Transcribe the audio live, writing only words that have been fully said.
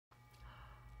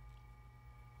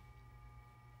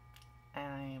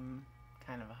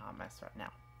kind of a hot mess right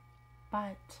now.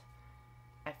 But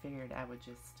I figured I would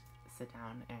just sit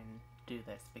down and do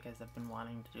this because I've been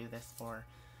wanting to do this for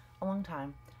a long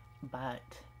time, but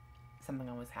something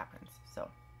always happens. So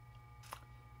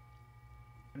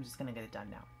I'm just gonna get it done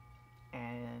now.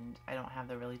 And I don't have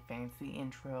the really fancy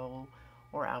intro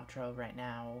or outro right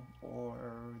now, or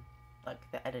like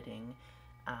the editing,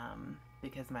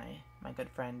 because my good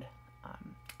friend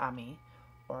Ami,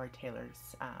 or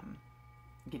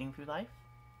Getting Through Life,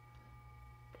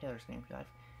 Taylor's Getting Through Life,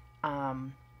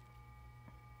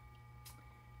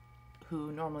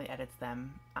 who normally edits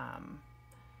them,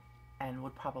 and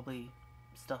would probably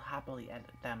still happily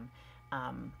edit them,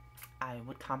 I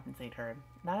would compensate her,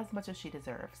 not as much as she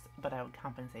deserves, but I would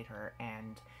compensate her,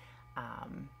 and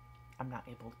I'm not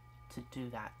able to do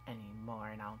that anymore,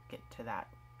 and I'll get to that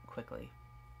quickly,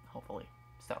 hopefully.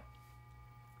 So,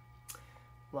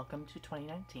 welcome to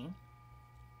 2019.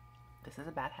 This is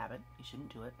a bad habit. You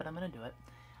shouldn't do it, but I'm going to do it.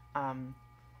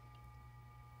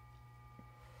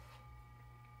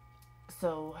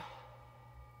 So,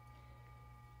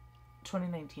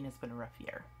 2019 has been a rough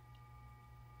year,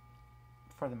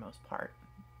 for the most part,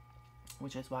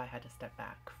 which is why I had to step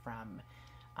back from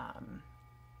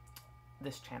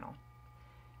this channel.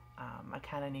 I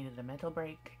kind of needed a mental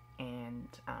break, and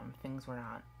things were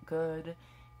not good,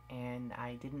 and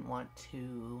I didn't want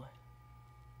to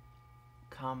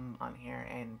come on here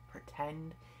and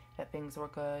pretend that things were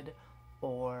good,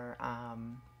 or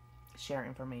share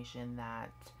information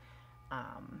that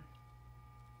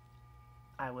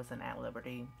I wasn't at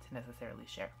liberty to necessarily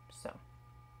share. So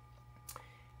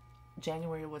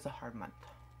January was a hard month.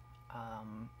 A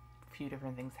few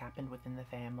different things happened within the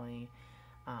family,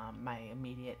 my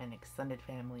immediate and extended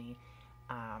family.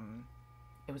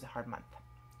 It was a hard month,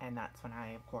 and that's when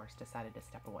I, of course, decided to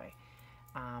step away.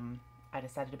 I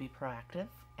decided to be proactive,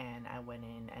 and I went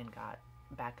in and got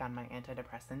back on my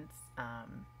antidepressants,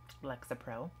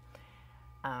 Lexapro.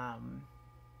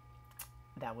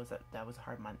 That was a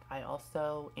hard month. I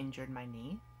also injured my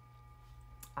knee.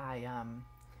 I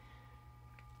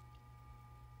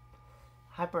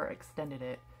hyperextended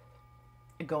it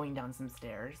going down some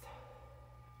stairs,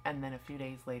 and then a few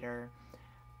days later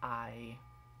I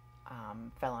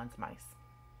fell on some ice,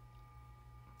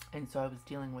 and so I was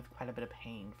dealing with quite a bit of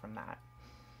pain from that.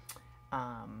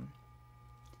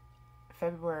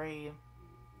 February,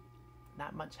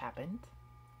 not much happened.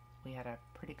 We had a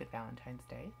pretty good Valentine's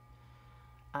Day.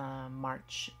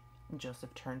 March,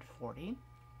 Joseph turned 40.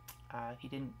 He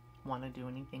didn't want to do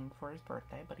anything for his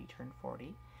birthday, but he turned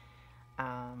 40.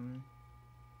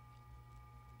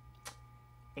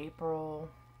 April,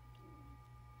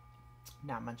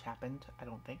 not much happened, I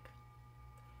don't think.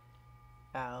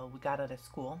 We got out of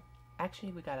school.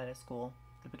 Actually, we got out of school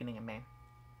at the beginning of May.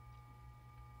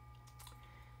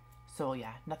 So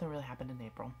yeah, nothing really happened in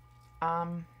April.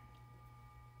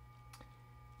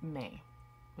 May,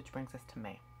 which brings us to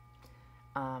May.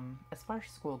 As far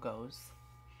as school goes,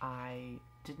 I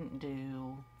didn't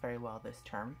do very well this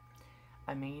term.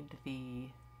 I made the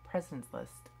president's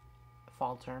list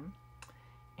fall term,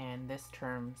 and this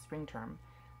term, spring term,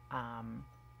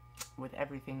 with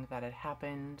everything that had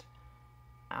happened,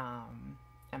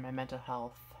 and my mental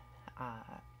health,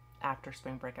 after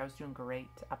spring break. I was doing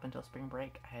great up until spring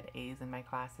break. I had A's in my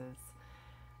classes,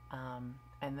 and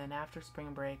then after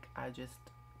spring break, I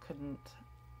just couldn't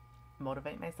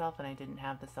motivate myself, and I didn't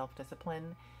have the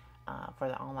self-discipline for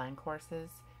the online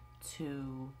courses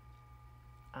to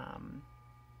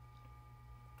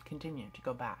continue to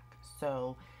go back.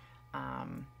 So I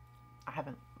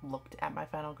haven't looked at my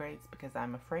final grades because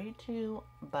I'm afraid to,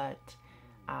 but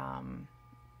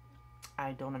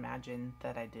I don't imagine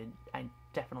that I did. I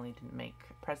definitely didn't make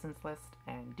president's list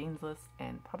and dean's list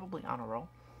and probably honor roll,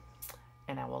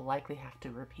 and I will likely have to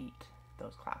repeat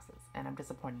those classes, and I'm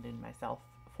disappointed in myself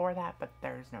for that, but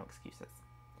there's no excuses.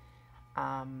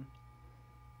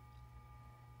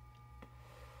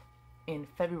 In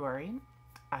February,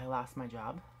 I lost my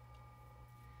job.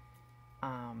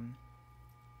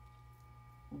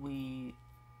 We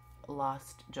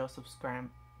lost Joseph's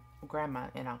grandma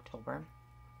in October,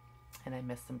 and I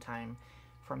missed some time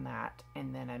from that,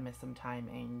 and then I missed some time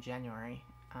in January,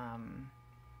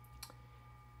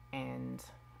 and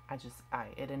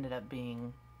it ended up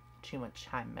being too much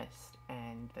time missed,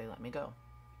 and they let me go.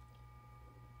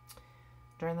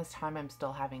 During this time, I'm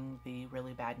still having the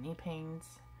really bad knee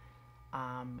pains.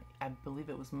 I believe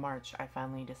it was March, I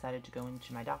finally decided to go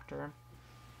into my doctor,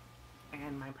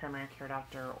 and my primary care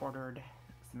doctor ordered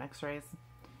some x-rays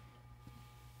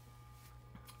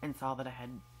and saw that I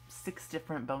had 6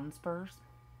 different bone spurs,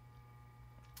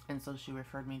 and so she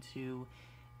referred me to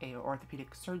a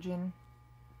orthopedic surgeon,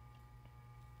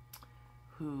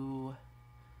 who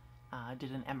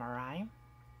did an MRI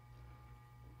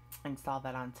and saw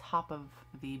that on top of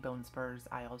the bone spurs,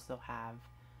 I also have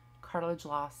cartilage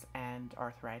loss and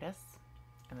arthritis,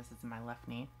 and this is in my left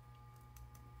knee.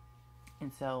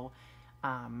 And so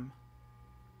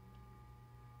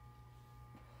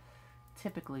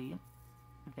typically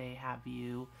they have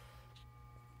you,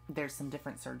 there's some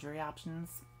different surgery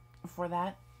options for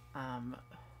that,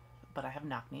 but I have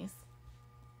knock knees,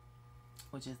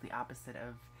 which is the opposite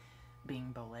of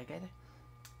being bow-legged,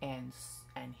 and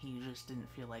he just didn't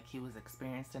feel like he was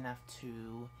experienced enough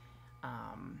to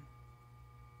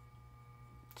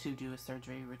do a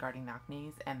surgery regarding knock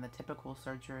knees. And the typical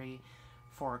surgery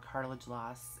for cartilage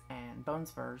loss and bone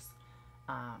spurs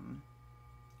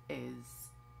is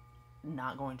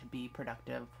not going to be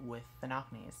productive with the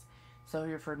knock knees. So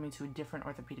he referred me to a different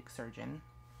orthopedic surgeon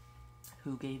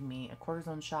who gave me a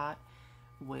cortisone shot,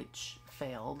 which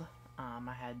failed.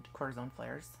 I had cortisone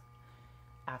flares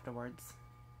afterwards.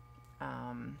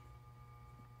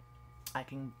 I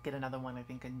can get another one, I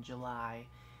think, in July,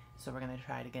 so we're going to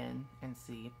try it again and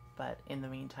see. But in the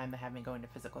meantime, they have me going to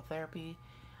physical therapy,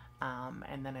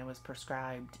 and then I was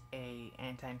prescribed a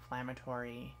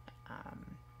anti-inflammatory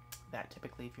that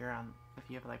typically if you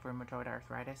have like rheumatoid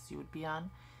arthritis, you would be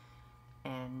on,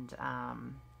 and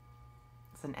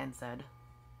it's an NSAID,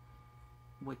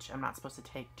 which I'm not supposed to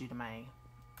take due to my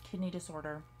kidney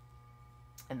disorder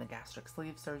and the gastric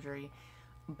sleeve surgery.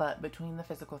 But between the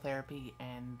physical therapy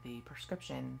and the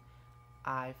prescription,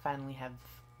 I finally have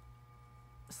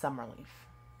some relief.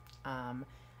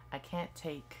 I can't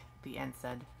take the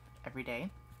NSAID every day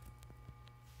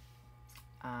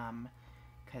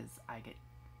because I get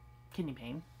kidney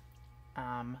pain.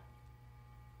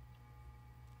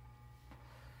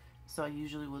 So I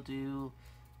usually will do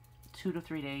 2 to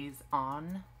 3 days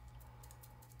on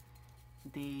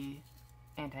the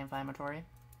anti-inflammatory,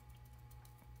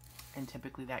 and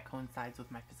typically that coincides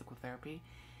with my physical therapy,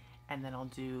 and then I'll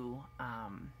do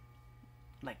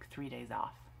like 3 days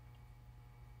off,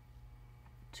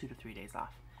 2 to 3 days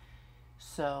off.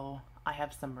 So I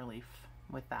have some relief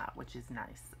with that, which is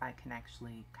nice. I can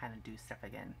actually kind of do stuff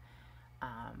again.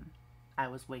 I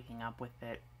was waking up with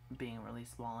it being really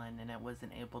swollen, and it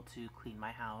wasn't able to clean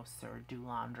my house or do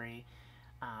laundry.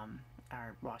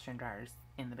 Our washer and dryers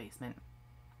in the basement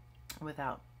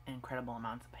without incredible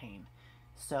amounts of pain.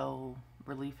 So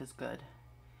relief is good.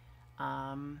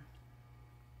 My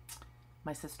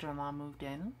sister-in-law moved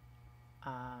in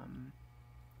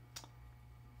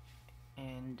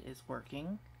and is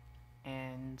working,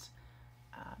 and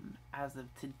as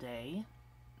of today,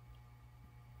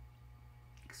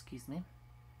 excuse me,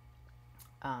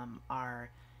 our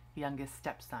youngest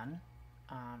stepson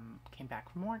came back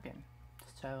from Oregon.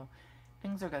 So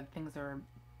things are good. Things are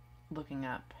looking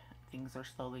up. Things are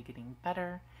slowly getting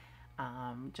better.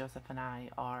 Joseph and I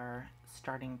are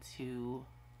starting to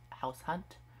house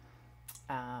hunt.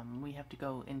 We have to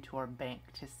go into our bank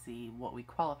to see what we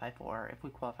qualify for, if we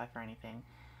qualify for anything.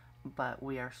 But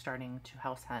we are starting to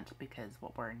house hunt because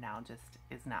what we're now just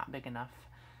is not big enough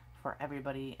for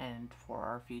everybody and for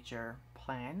our future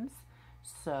plans.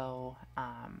 So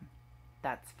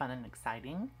that's fun and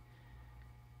exciting.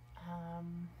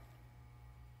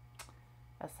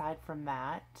 Aside from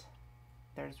that,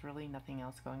 there's really nothing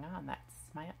else going on. That's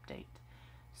my update.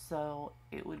 So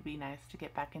it would be nice to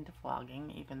get back into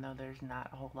vlogging, even though there's not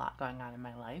a whole lot going on in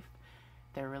my life.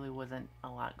 There really wasn't a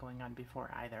lot going on before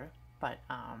either, but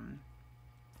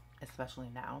especially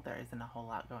now, there isn't a whole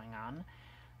lot going on.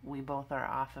 We both are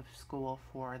off of school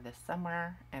for this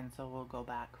summer, and so we'll go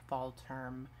back fall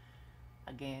term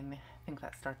again. I think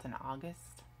that starts in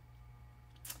August.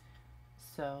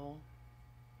 So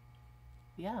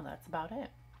yeah, that's about it.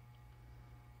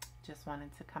 Just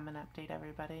wanted to come and update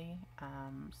everybody.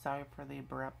 Sorry for the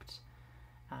abrupt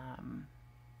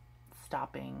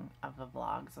stopping of the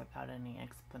vlogs without any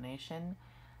explanation.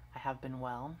 I have been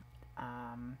well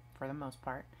for the most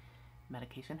part.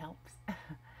 Medication helps.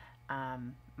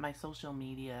 My social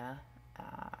media,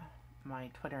 my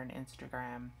Twitter and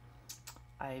Instagram,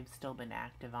 I've still been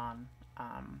active on.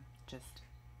 Just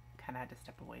kind of had to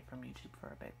step away from YouTube for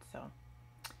a bit. So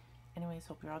anyways,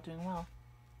 hope you're all doing well.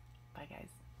 Bye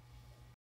guys.